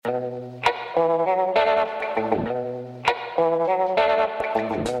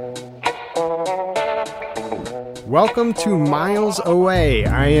Welcome to Miles Away.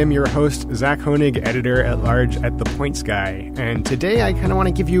 I am your host, Zach Honig, editor-at-large at The Points Guy. And today I kind of want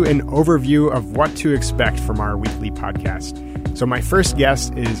to give you an overview of what to expect from our weekly podcast. So my first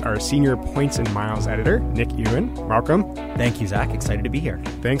guest is our senior Points and Miles editor, Nick Ewan. Welcome. Thank you, Zach. Excited to be here.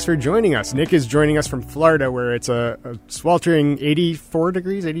 Thanks for joining us. Nick is joining us from Florida, where it's a sweltering 84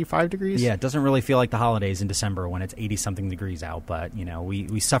 degrees, 85 degrees. Yeah, it doesn't really feel like the holidays in December when it's 80-something degrees out. But, you know,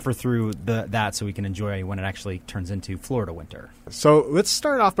 we suffer through that so we can enjoy when it actually turns into Florida winter. So let's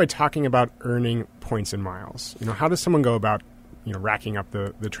start off by talking about earning points and miles. You know, how does someone go about racking up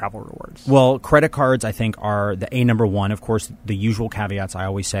the travel rewards? Well, credit cards, I think, are the number one. Of course, the usual caveats I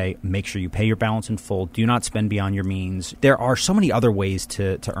always say, make sure you pay your balance in full. Do not spend beyond your means. There are so many other ways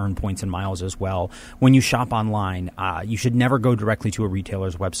to earn points and miles as well. When you shop online, you should never go directly to a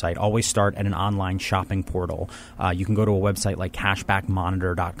retailer's website. Always start at an online shopping portal. You can go to a website like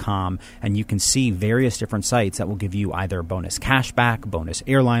cashbackmonitor.com, and you can see various different sites that will give you either bonus cashback, bonus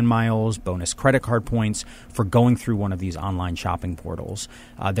airline miles, bonus credit card points for going through one of these online shopping portals.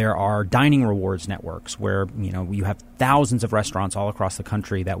 There are dining rewards networks where you have thousands of restaurants all across the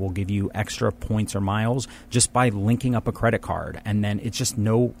country that will give you extra points or miles just by linking up a credit card, and then it's just a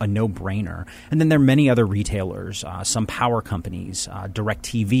no-brainer. And then there are many other retailers, some power companies,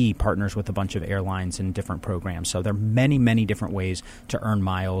 DirecTV partners with a bunch of airlines and different programs. So there are many, many different ways to earn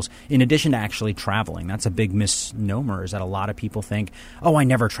miles in addition to actually traveling. That's a big misnomer, is that a lot of people think, oh, I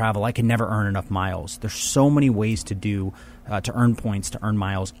never travel, I can never earn enough miles. There's so many ways to earn points, to earn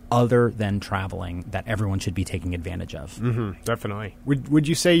miles, other than traveling, that everyone should be taking advantage of. Mm-hmm, definitely. Would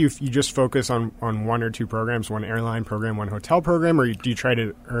you say you just focus on one or two programs, one airline program, one hotel program, or do you try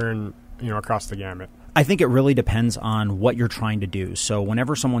to earn across the gamut? I think it really depends on what you're trying to do. So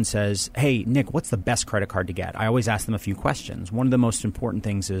whenever someone says, hey, Nick, what's the best credit card to get? I always ask them a few questions. One of the most important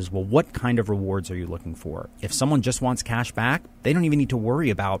things is, well, what kind of rewards are you looking for? If someone just wants cash back, they don't even need to worry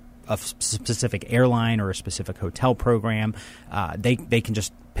about a specific airline or a specific hotel program. They can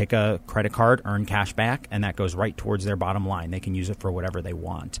just pick a credit card, earn cash back, and that goes right towards their bottom line. They can use it for whatever they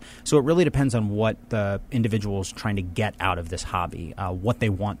want. So it really depends on what the individual is trying to get out of this hobby, what they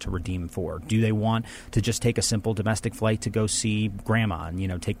want to redeem for. Do they want to just take a simple domestic flight to go see grandma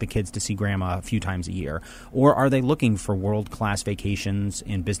and, take the kids to see grandma a few times a year? Or are they looking for world-class vacations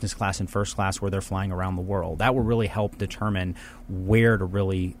in business class and first class where they're flying around the world? That will really help determine where to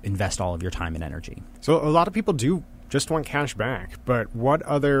really invest all of your time and energy. So a lot of people do just want cash back, but what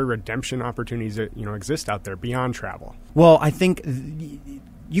other redemption opportunities exist out there beyond travel? Well, I think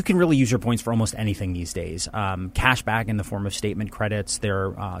you can really use your points for almost anything these days. Cash back in the form of statement credits.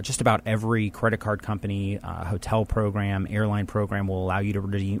 Just about every credit card company, hotel program, airline program will allow you to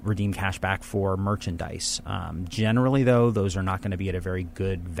redeem cash back for merchandise. Generally, though, those are not going to be at a very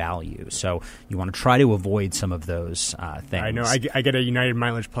good value. So you want to try to avoid some of those things. I know. I get a United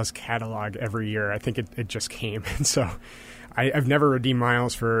Mileage Plus catalog every year. I think it just came. And so I've never redeemed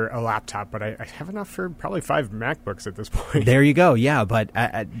miles for a laptop, but I have enough for probably 5 MacBooks at this point. There you go. Yeah, but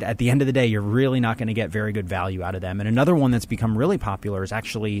at the end of the day, you're really not going to get very good value out of them. And another one that's become really popular is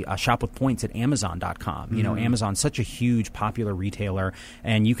actually shop with points at Amazon.com. Mm-hmm. Amazon's such a huge, popular retailer,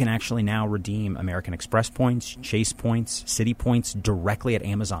 and you can actually now redeem American Express points, Chase points, Citi points directly at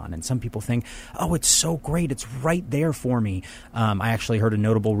Amazon. And some people think, oh, it's so great. It's right there for me. I actually heard a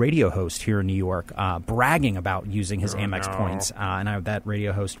notable radio host here in New York bragging about using his Amex points. And that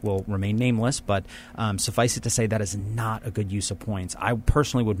radio host will remain nameless, but suffice it to say that is not a good use of points. I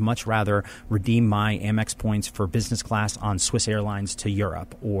personally would much rather redeem my Amex points for business class on Swiss Airlines to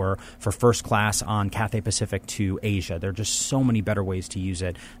Europe, or for first class on Cathay Pacific to Asia. There are just so many better ways to use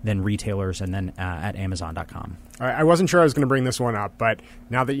it than retailers and then at Amazon.com. I wasn't sure I was going to bring this one up, but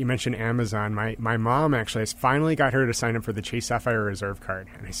now that you mentioned Amazon, my mom actually has finally got her to sign up for the Chase Sapphire Reserve card.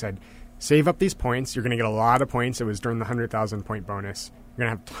 And I said, save up these points. You're going to get a lot of points. It was during the 100,000 point bonus. You're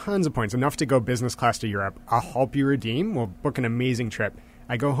going to have tons of points, enough to go business class to Europe. I'll help you redeem. We'll book an amazing trip.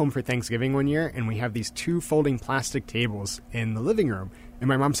 I go home for Thanksgiving one year, and we have these 2 folding plastic tables in the living room. And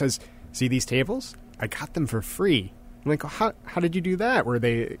my mom says, see these tables? I got them for free. I'm like, how did you do that? Were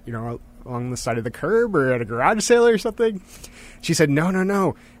they, along the side of the curb or at a garage sale or something? She said,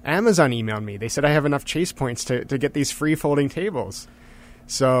 no. Amazon emailed me. They said I have enough Chase points to get these free folding tables.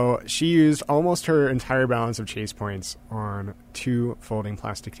 So she used almost her entire balance of Chase points on 2 folding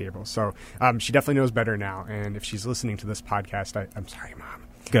plastic tables. So she definitely knows better now. And if she's listening to this podcast, I'm sorry, Mom.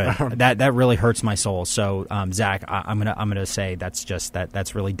 Good. That really hurts my soul. So, Zach, I'm gonna say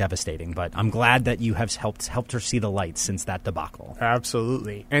that's really devastating. But I'm glad that you have helped her see the light since that debacle.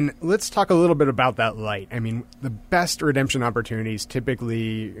 Absolutely. And let's talk a little bit about that light. I mean, the best redemption opportunities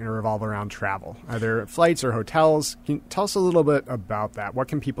typically revolve around travel, either flights or hotels. Can you tell us a little bit about that? What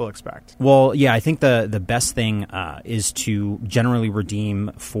can people expect? Well, yeah, I think the best thing is to generally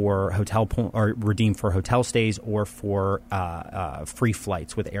redeem for hotel stays or for free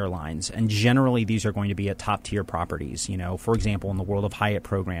flights with airlines. And generally, these are going to be at top tier properties. You know, for example, in the World of Hyatt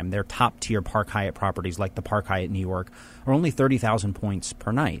program, their top tier Park Hyatt properties like the Park Hyatt New York are only 30,000 points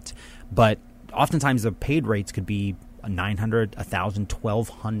per night. But oftentimes the paid rates could be $900, $1,000,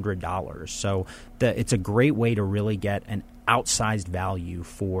 $1,200. So it's a great way to really get an outsized value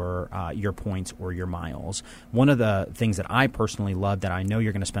for your points or your miles. One of the things that I personally love that I know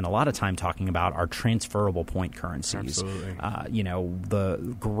you're going to spend a lot of time talking about are transferable point currencies. Absolutely.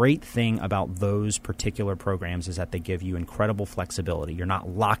 The great thing about those particular programs is that they give you incredible flexibility. You're not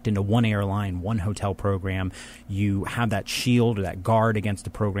locked into one airline, one hotel program. You have that shield or that guard against the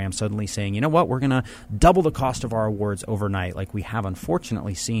program suddenly saying, you know what, we're going to double the cost of our awards overnight, like we have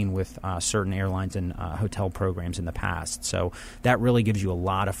unfortunately seen with certain airlines and hotel programs in the past. So that really gives you a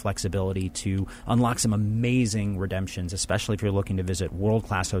lot of flexibility to unlock some amazing redemptions, especially if you're looking to visit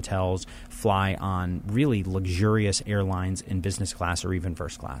world-class hotels, fly on really luxurious airlines in business class or even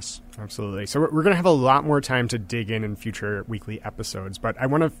first class. Absolutely. So we're going to have a lot more time to dig in future weekly episodes, but I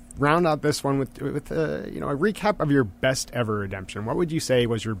want to round out this one with a recap of your best ever redemption. What would you say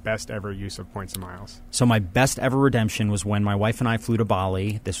was your best ever use of points and miles? So my best ever redemption was when my wife and I flew to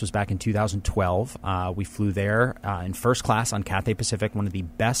Bali. This was back in 2012. We flew there in first class on Cathay Pacific, one of the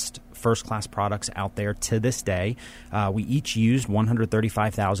best first-class products out there to this day. We each used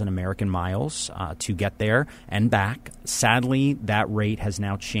 135,000 American miles to get there and back. Sadly, that rate has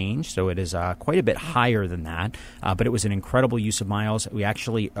now changed, so it is quite a bit higher than that, but it was an incredible use of miles. We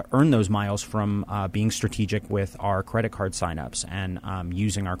actually earned those miles from being strategic with our credit card signups and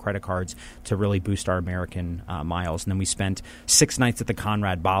using our credit cards to really boost our American miles. And then we spent 6 nights at the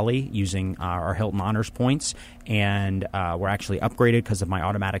Conrad Bali using our Hilton Honors points, and we're actually upgraded because of my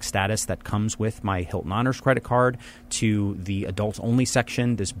automatic status that comes with my Hilton Honors credit card to the adults-only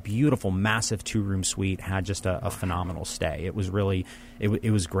section. This beautiful, massive 2-room suite had just a phenomenal stay. It was really,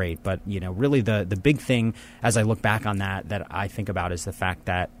 it was great. But, really the big thing as I look back on that I think about is the fact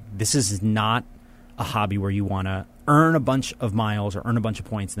that this is not a hobby where you want to earn a bunch of miles or earn a bunch of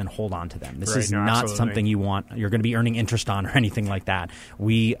points and then hold on to them. This is not absolutely something you're going to be earning interest on or anything like that.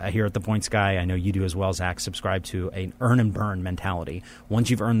 We here at The Points Guy, I know you do as well, Zach, subscribe to an earn and burn mentality.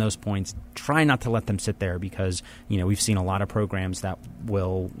 Once you've earned those points, try not to let them sit there because, we've seen a lot of programs that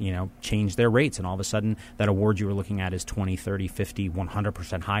will, change their rates and all of a sudden that award you were looking at is 20, 30, 50,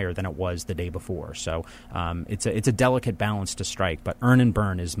 100% higher than it was the day before. So it's a delicate balance to strike, but earn and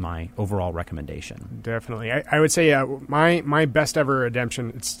burn is my overall recommendation. Definitely. I would say my best ever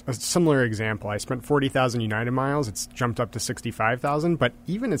redemption, it's a similar example. I spent 40,000 United miles. It's jumped up to 65,000, but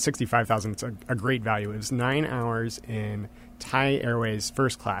even at 65,000, it's a great value. It was 9 hours in Thai Airways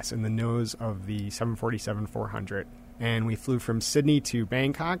first class in the nose of the 747-400. And we flew from Sydney to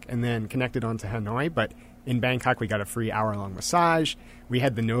Bangkok and then connected on to Hanoi. But in Bangkok, we got a free hour-long massage. We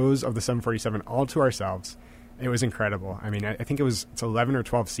had the nose of the 747 all to ourselves. It was incredible. I mean, I think it's 11 or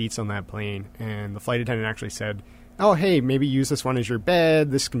 12 seats on that plane. And the flight attendant actually said, oh, hey, maybe use this one as your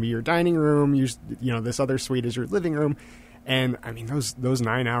bed. This can be your dining room. Use, this other suite as your living room. And, I mean, those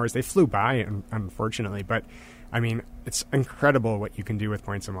 9 hours, they flew by, unfortunately. But, I mean, it's incredible what you can do with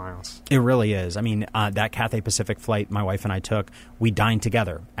points and miles. It really is. I mean, that Cathay Pacific flight my wife and I took, we dined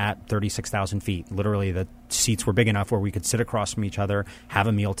together at 36,000 feet. Literally, the seats were big enough where we could sit across from each other, have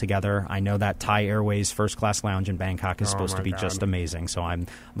a meal together. I know that Thai Airways first class lounge in Bangkok is supposed to be just amazing. So I'm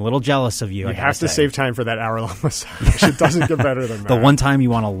a little jealous of you. You have to save time for that hour-long massage. It doesn't get better than that. The one time you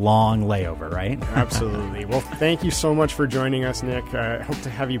want a long layover, right? Absolutely. Well, thank you so much for joining us, Nick. I hope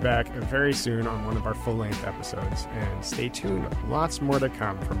to have you back very soon on one of our full-length episodes. And stay tuned. Lots more to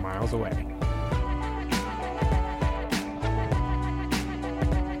come from Miles Away.